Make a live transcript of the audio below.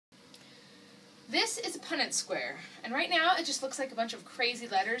This is a Punnett square, and right now it just looks like a bunch of crazy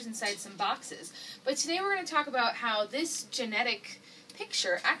letters inside some boxes. But today we're going to talk about how this genetic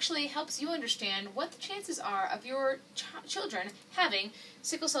picture actually helps you understand what the chances are of your children having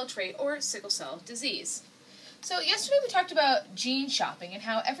sickle cell trait or sickle cell disease. So yesterday we talked about gene shopping and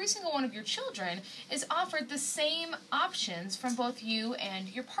how every single one of your children is offered the same options from both you and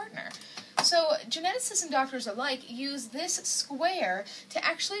your partner. So geneticists and doctors alike use this square to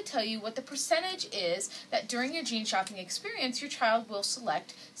actually tell you what the percentage is that during your gene shopping experience your child will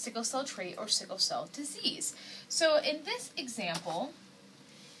select sickle cell trait or sickle cell disease. So in this example,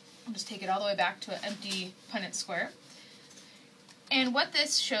 I'll just take it all the way back to an empty Punnett square. And what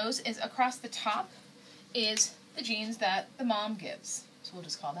this shows is across the top is the genes that the mom gives. So we'll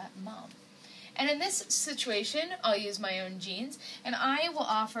just call that mom. And in this situation, I'll use my own genes, and I will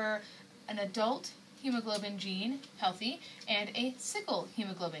offer an adult hemoglobin gene, healthy, and a sickle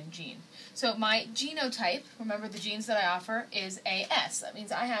hemoglobin gene. So my genotype, remember the genes that I offer, is AS. That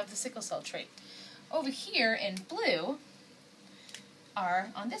means I have the sickle cell trait. Over here in blue,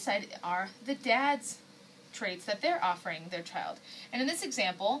 on this side, are the dad's traits that they're offering their child. And in this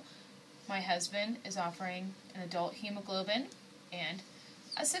example, my husband is offering an adult hemoglobin and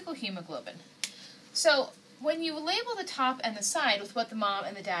a sickle hemoglobin. So when you label the top and the side with what the mom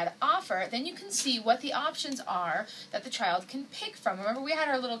and the dad offer, then you can see what the options are that the child can pick from. Remember we had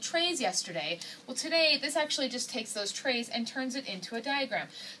our little trays yesterday. Well, today this actually just takes those trays and turns it into a diagram.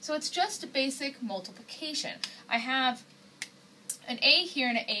 So it's just basic multiplication. I have an A here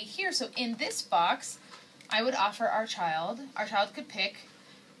and an A here, so in this box I would offer our child could pick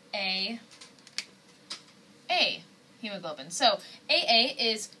A hemoglobin. So AA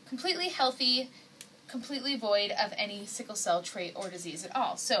is completely healthy, completely void of any sickle cell trait or disease at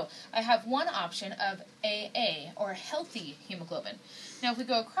all. So I have one option of AA, or healthy hemoglobin. Now if we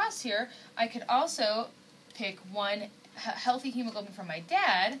go across here, I could also pick one healthy hemoglobin from my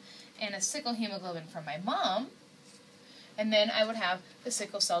dad and a sickle hemoglobin from my mom, and then I would have the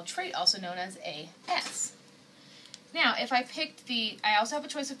sickle cell trait, also known as AS. Now, if I picked I also have a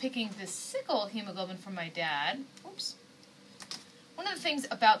choice of picking the sickle hemoglobin from my dad. Oops. One of the things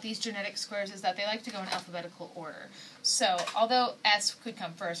about these genetic squares is that they like to go in alphabetical order. So, although S could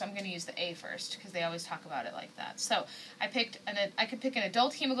come first, I'm going to use the A first, because they always talk about it like that. So, I could pick an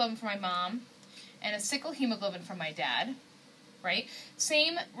adult hemoglobin from my mom, and a sickle hemoglobin from my dad, right?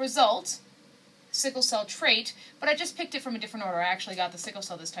 Same result, sickle cell trait, but I just picked it from a different order. I actually got the sickle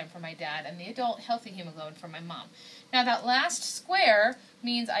cell this time from my dad, and the adult healthy hemoglobin from my mom. Now that last square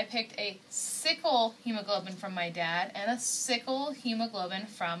means I picked a sickle hemoglobin from my dad and a sickle hemoglobin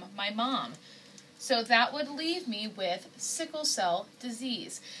from my mom. So that would leave me with sickle cell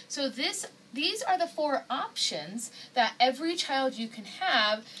disease. So these are the four options that every child you can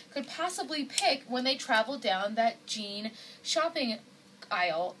have could possibly pick when they travel down that gene shopping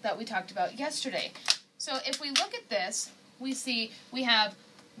aisle that we talked about yesterday. So if we look at this, we see we have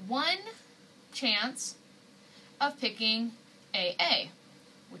one chance of picking AA,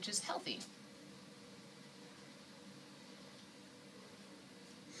 which is healthy.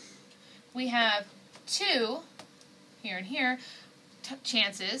 We have two, here and here,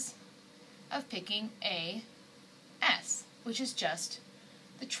 chances of picking AS, which is just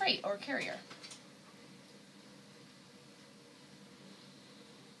the trait or carrier.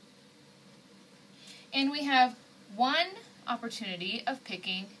 And we have one opportunity of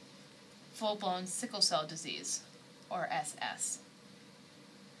picking full-blown sickle cell disease, or SS.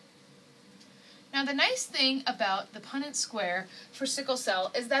 Now the nice thing about the Punnett square for sickle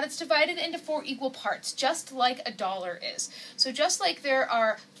cell is that it's divided into 4 equal parts, just like a dollar is. So just like there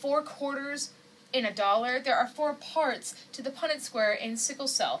are 4 quarters in a dollar, there are 4 parts to the Punnett square in sickle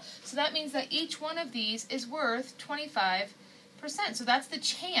cell. So that means that each one of these is worth 25%. So that's the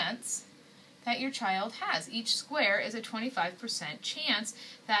chance that your child has. Each square is a 25% chance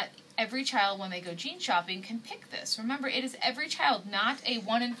that every child, when they go gene shopping, can pick this. Remember, it is every child, not a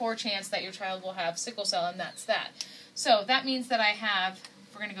 1 in 4 chance that your child will have sickle cell, and that's that. So that means that I have,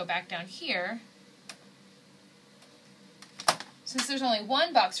 if we're going to go back down here, since there's only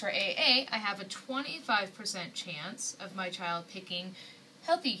one box for AA, I have a 25% chance of my child picking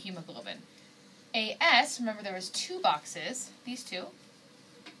healthy hemoglobin. AS, remember there was 2 boxes, these two.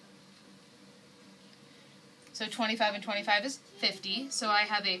 So 25 and 25 is 50, so I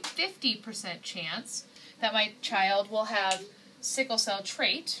have a 50% chance that my child will have sickle cell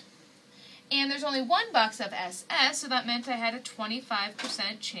trait. And there's only one box of SS, so that meant I had a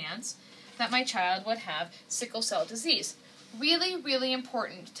 25% chance that my child would have sickle cell disease. Really, really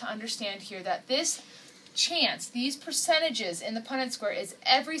important to understand here that this chance, these percentages in the Punnett square is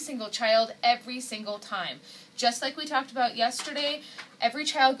every single child, every single time. Just like we talked about yesterday, every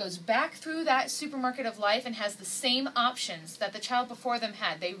child goes back through that supermarket of life and has the same options that the child before them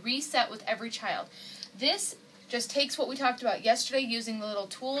had. They reset with every child. This just takes what we talked about yesterday using the little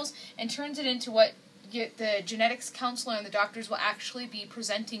tools and turns it into what the genetics counselor and the doctors will actually be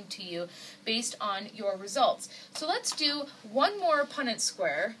presenting to you based on your results. So let's do one more Punnett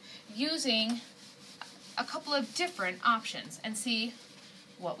square using a couple of different options and see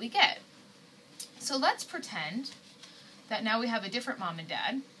what we get. So let's pretend that now we have a different mom and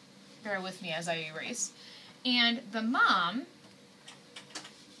dad. Bear with me as I erase. And the mom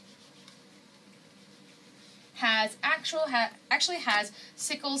actually has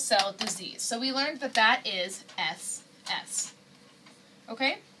sickle cell disease. So we learned that that is SS.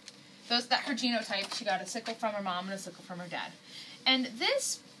 Okay? That her genotype, she got a sickle from her mom and a sickle from her dad. And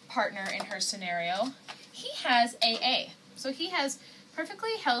this partner in her scenario, he has AA. So he has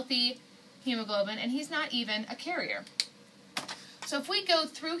perfectly healthy hemoglobin, and he's not even a carrier. So if we go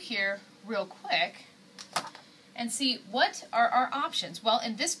through here real quick and see what are our options. Well,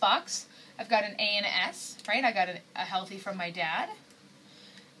 in this box, I've got an A and an S, right? I got a healthy from my dad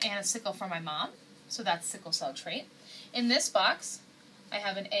and a sickle from my mom, so that's sickle cell trait. In this box, I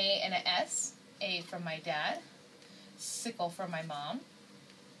have an A and an S, A from my dad, sickle from my mom.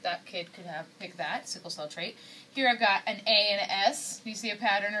 That kid could have picked that, sickle cell trait. Here I've got an A and an S. Do you see a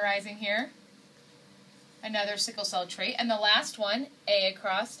pattern arising here? Another sickle cell trait. And the last one, A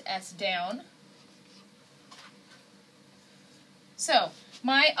across, S down. So,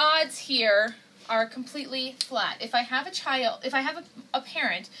 my odds here are completely flat. If I have a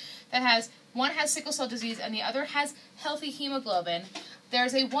parent that one has sickle cell disease and the other has healthy hemoglobin,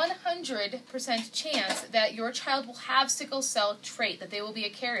 there's a 100% chance that your child will have sickle cell trait, that they will be a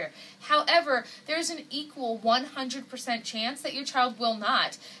carrier. However, there's an equal 100% chance that your child will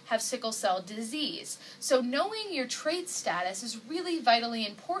not have sickle cell disease. So knowing your trait status is really vitally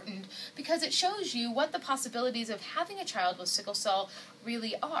important because it shows you what the possibilities of having a child with sickle cell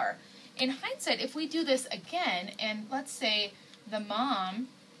really are. In hindsight, if we do this again, and let's say the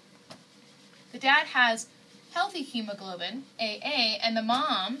dad has healthy hemoglobin, AA, and the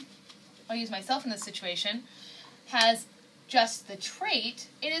mom, I'll use myself in this situation, has just the trait,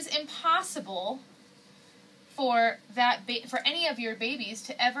 it is impossible for any of your babies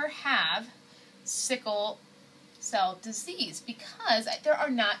to ever have sickle cell disease because there are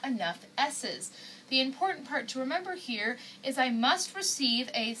not enough S's. The important part to remember here is I must receive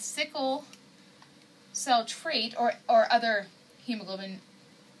a sickle cell trait or other hemoglobin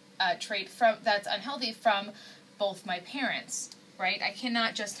trait that's unhealthy from both my parents, right? I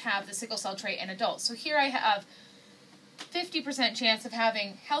cannot just have the sickle cell trait in adults. So here I have 50% chance of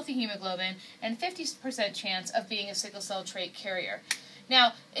having healthy hemoglobin and 50% chance of being a sickle cell trait carrier.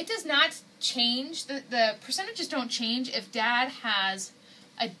 Now, it does not change, the percentages don't change if dad has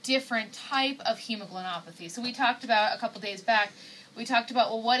a different type of hemoglobinopathy. So we talked about a couple days back, we talked about,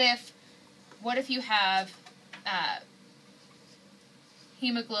 well, what if you have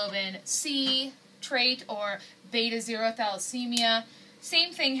hemoglobin C trait or beta zero thalassemia?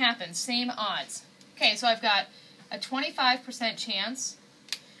 Same thing happens, same odds. Okay, so I've got a 25% chance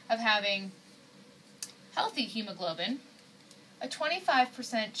of having healthy hemoglobin, a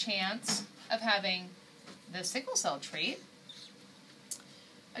 25% chance of having the sickle cell trait,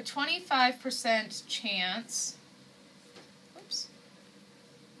 a 25% chance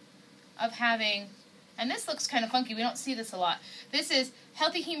of having, and this looks kind of funky, we don't see this a lot. This is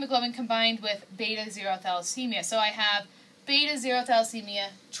healthy hemoglobin combined with beta zero thalassemia. So I have beta zero thalassemia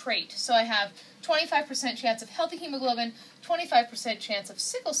trait. So I have 25% chance of healthy hemoglobin, 25% chance of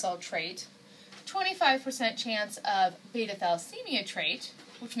sickle cell trait, 25% chance of beta thalassemia trait,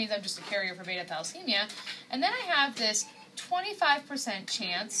 which means I'm just a carrier for beta thalassemia, and then I have this 25%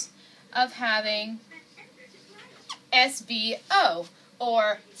 chance of having SBO,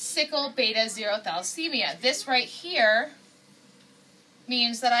 or sickle beta zero thalassemia. This right here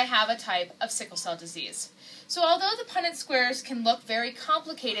means that I have a type of sickle cell disease. So although the Punnett squares can look very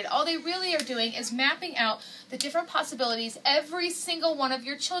complicated, all they really are doing is mapping out the different possibilities every single one of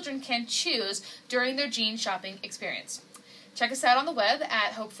your children can choose during their gene shopping experience. Check us out on the web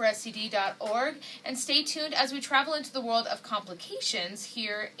at hopeforscd.org and stay tuned as we travel into the world of complications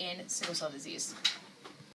here in sickle cell disease.